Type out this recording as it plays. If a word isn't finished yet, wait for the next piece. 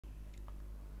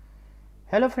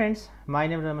Hello friends, my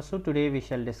name is Ramasud. Today we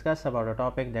shall discuss about a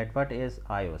topic that what is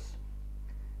iOS.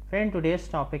 Friend, today's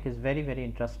topic is very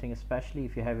interesting, especially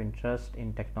if you have interest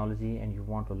in technology and you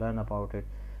want to learn about it.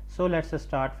 So let's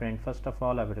start friend. First of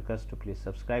all, I would request to please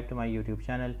subscribe to my YouTube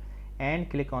channel and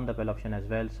click on the bell option as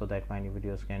well so that my new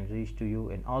videos can reach to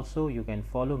you, and also you can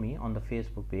follow me on the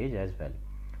Facebook page as well.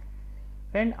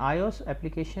 Friend, iOS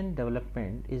application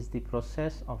development is the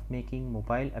process of making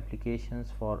mobile applications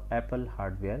for Apple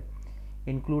hardware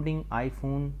including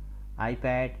iPhone,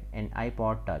 iPad and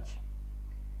iPod Touch.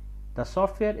 The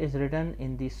software is written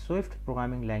in the Swift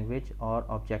programming language or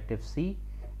Objective-C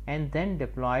and then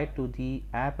deployed to the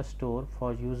App Store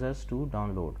for users to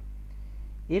download.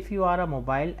 If you are a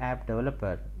mobile app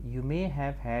developer, you may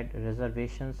have had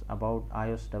reservations about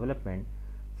iOS development.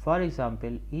 For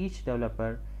example, each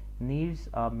developer needs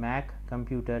a Mac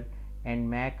computer and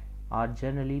Mac are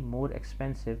generally more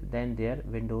expensive than their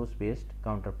Windows-based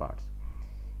counterparts.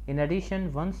 In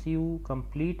addition, once you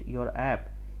complete your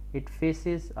app, it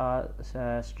faces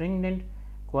a stringent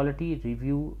quality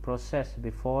review process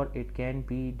before it can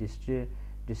be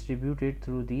distributed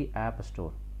through the App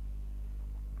Store.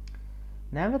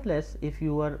 Nevertheless, if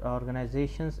your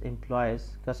organization's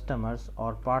employees, customers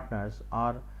or partners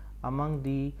are among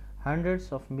the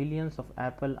hundreds of millions of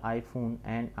Apple iPhone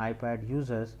and iPad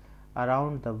users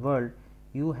around the world,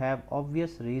 you have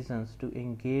obvious reasons to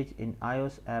engage in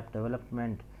iOS app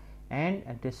development. And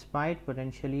despite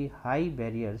potentially high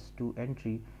barriers to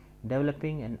entry,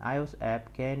 developing an iOS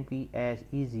app can be as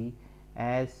easy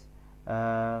as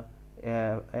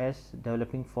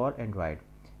developing for Android.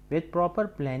 With proper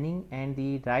planning and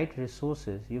the right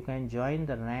resources, you can join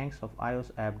the ranks of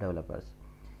iOS app developers.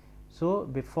 So,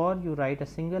 before you write a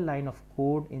single line of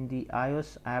code in the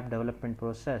iOS app development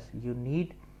process, you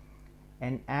need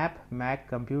an app Mac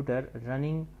computer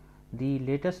running the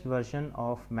latest version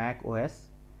of Mac OS,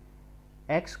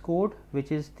 Xcode,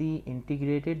 which is the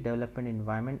integrated development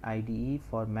environment IDE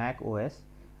for Mac OS,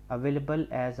 available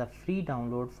as a free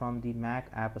download from the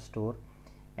Mac App Store,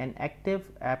 an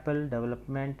active Apple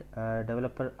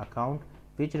developer account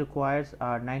which requires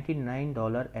a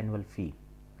 $99 annual fee.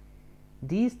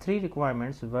 These three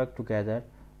requirements work together.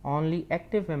 Only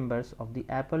active members of the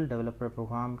Apple developer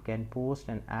program can post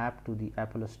an app to the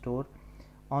Apple Store.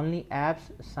 Only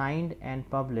apps signed and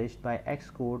published by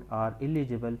Xcode are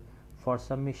eligible for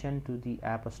submission to the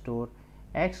App Store.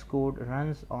 Xcode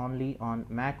runs only on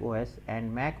Mac OS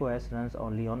and Mac OS runs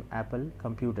only on Apple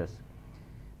computers.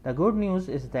 The good news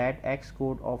is that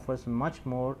Xcode offers much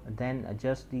more than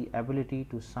just the ability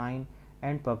to sign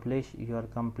and publish your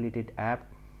completed app.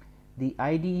 The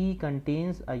IDE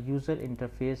contains a user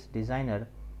interface designer,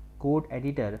 code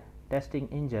editor, testing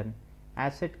engine,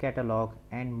 asset catalog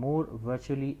and more,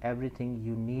 virtually everything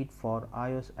you need for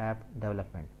iOS app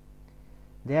development.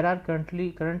 There are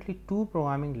currently two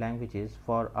programming languages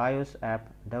for iOS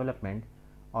app development.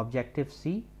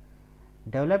 Objective-C,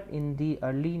 developed in the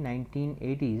early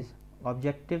 1980s,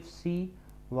 Objective-C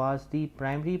was the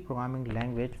primary programming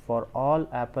language for all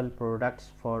Apple products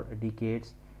for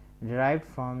decades. Derived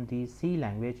from the C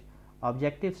language,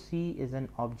 Objective-C is an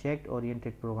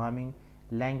object-oriented programming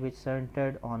language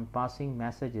centered on passing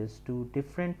messages to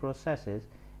different processes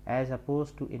as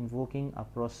opposed to invoking a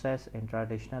process in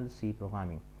traditional C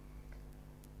programming.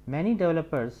 Many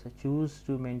developers choose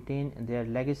to maintain their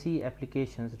legacy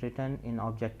applications written in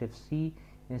Objective-C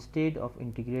instead of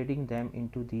integrating them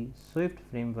into the Swift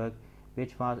framework,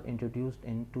 which was introduced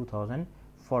in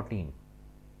 2014.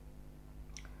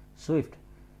 Swift.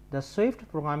 The Swift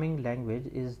programming language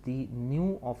is the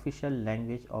new official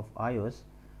language of iOS.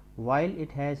 While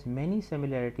it has many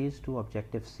similarities to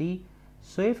Objective-C,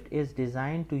 Swift is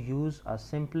designed to use a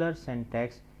simpler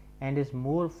syntax and is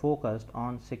more focused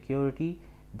on security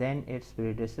than its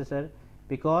predecessor.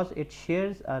 Because it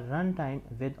shares a runtime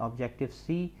with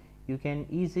Objective-C, you can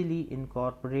easily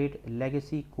incorporate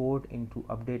legacy code into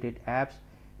updated apps.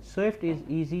 Swift is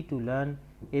easy to learn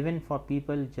even for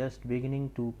people just beginning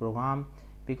to program.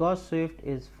 Because Swift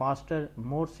is faster,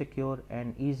 more secure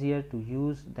and easier to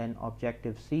use than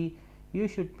Objective-C, you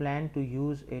should plan to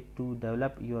use it to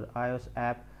develop your iOS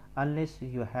app unless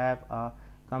you have a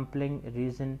compelling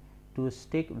reason to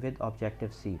stick with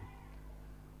Objective-C.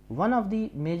 One of the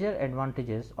major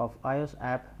advantages of iOS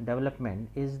app development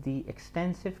is the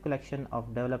extensive collection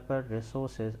of developer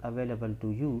resources available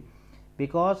to you.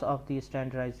 Because of the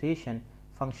standardization,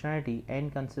 functionality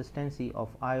and consistency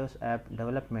of iOS app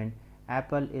development,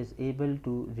 Apple is able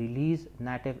to release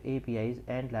native APIs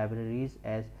and libraries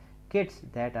as kits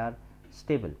that are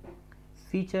stable,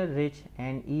 feature rich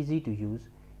and easy to use.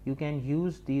 You can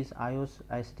use these iOS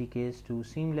SDKs to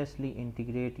seamlessly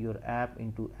integrate your app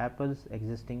into Apple's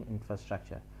existing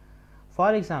infrastructure.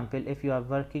 For example, if you are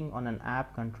working on an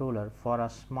app controller for a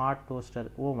smart toaster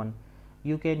oven,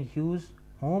 you can use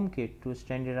HomeKit to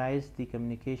standardize the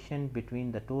communication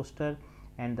between the toaster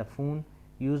and the phone.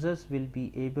 Users will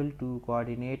be able to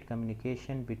coordinate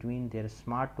communication between their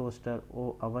smart toaster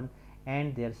oven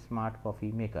and their smart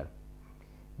coffee maker.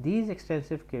 These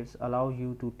extensive kits allow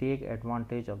you to take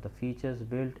advantage of the features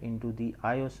built into the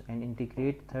iOS and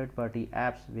integrate third-party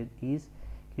apps with ease.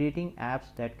 Creating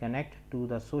apps that connect to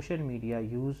the social media,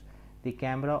 use the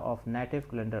camera of native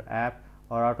calendar app,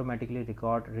 or automatically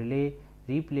record, replay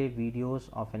videos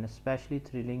of an especially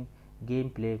thrilling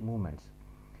gameplay moments.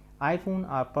 iPhone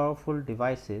are powerful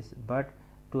devices, but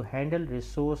to handle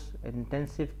resource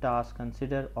intensive tasks,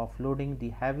 consider offloading the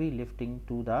heavy lifting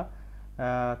to the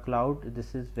cloud.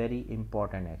 This is very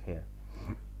important here.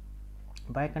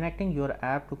 By connecting your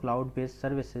app to cloud-based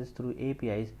services through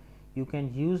APIs, you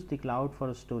can use the cloud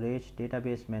for storage,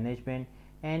 database management,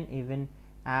 and even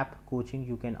app coaching.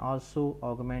 You can also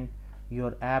augment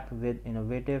your app with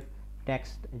innovative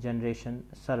text generation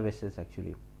services.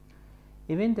 Actually,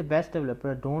 even the best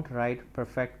developer don't write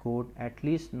perfect code, at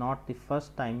least not the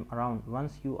first time around.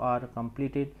 Once you are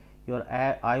completed your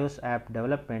iOS app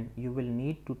development, you will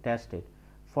need to test it.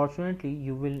 Fortunately,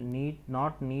 you will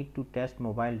not need to test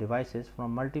mobile devices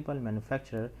from multiple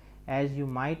manufacturers as you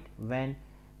might when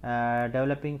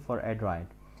developing for Android.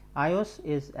 iOS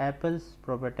is Apple's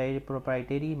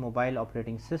proprietary mobile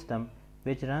operating system,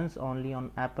 which runs only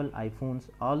on Apple iPhones.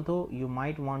 Although you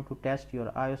might want to test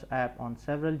your iOS app on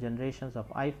several generations of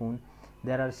iPhone,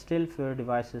 there are still fewer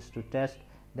devices to test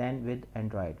than with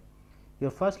Android. Your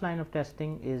first line of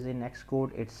testing is in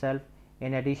Xcode itself.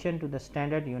 In addition to the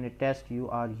standard unit test, you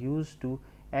are used to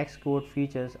Xcode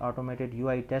features automated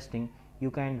UI testing.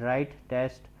 You can write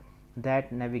tests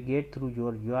that navigate through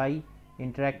your UI,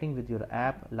 interacting with your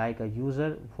app like a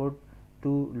user would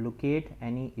to locate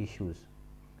any issues.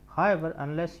 However,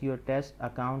 unless your tests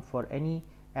account for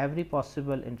every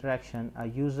possible interaction a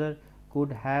user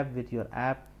could have with your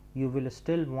app, you will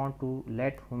still want to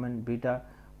let humans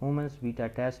beta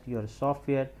test your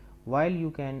software. While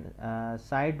you can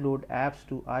sideload apps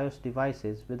to iOS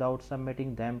devices without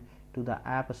submitting them to the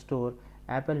App Store,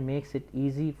 Apple makes it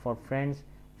easy for friends,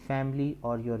 family,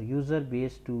 or your user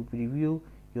base to preview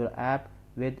your app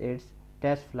with its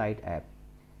TestFlight app.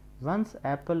 Once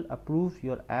Apple approves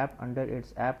your app under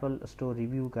its Apple Store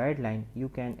review guideline, you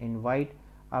can invite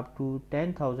up to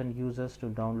 10,000 users to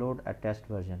download a test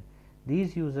version.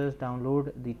 These users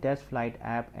download the TestFlight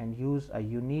app and use a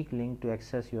unique link to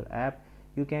access your app.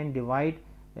 You can divide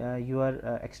your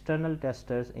external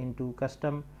testers into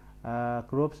custom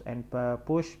groups and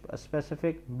push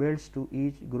specific builds to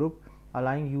each group,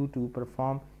 allowing you to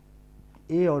perform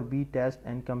A or B test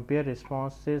and compare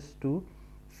responses to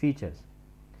features.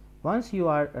 Once you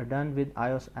are done with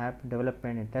iOS app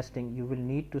development and testing, you will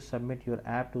need to submit your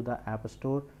app to the App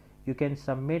Store. You can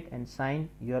submit and sign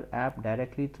your app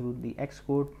directly through the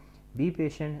Xcode. Be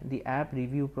patient, the app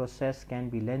review process can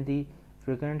be lengthy,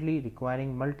 frequently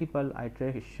requiring multiple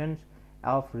iterations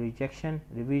of rejection,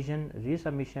 revision,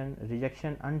 resubmission,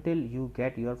 rejection until you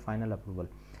get your final approval.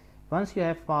 Once you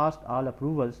have passed all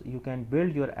approvals, you can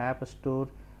build your App Store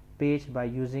page by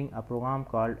using a program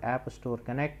called App Store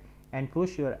Connect and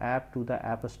push your app to the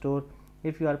App Store.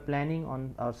 If you are planning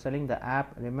on selling the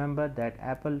app, remember that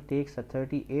Apple takes a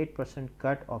 38%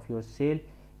 cut of your sale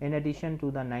in addition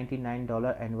to the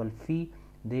 $99 annual fee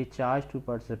they charge to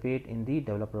participate in the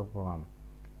developer program.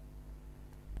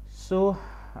 So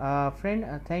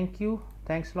friend,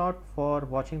 thanks a lot for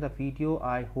watching the video.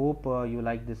 I hope you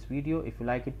like this video. If you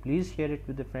like it, please share it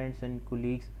with the friends and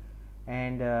colleagues,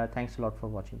 and thanks a lot for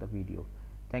watching the video.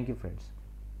 Thank you, friends.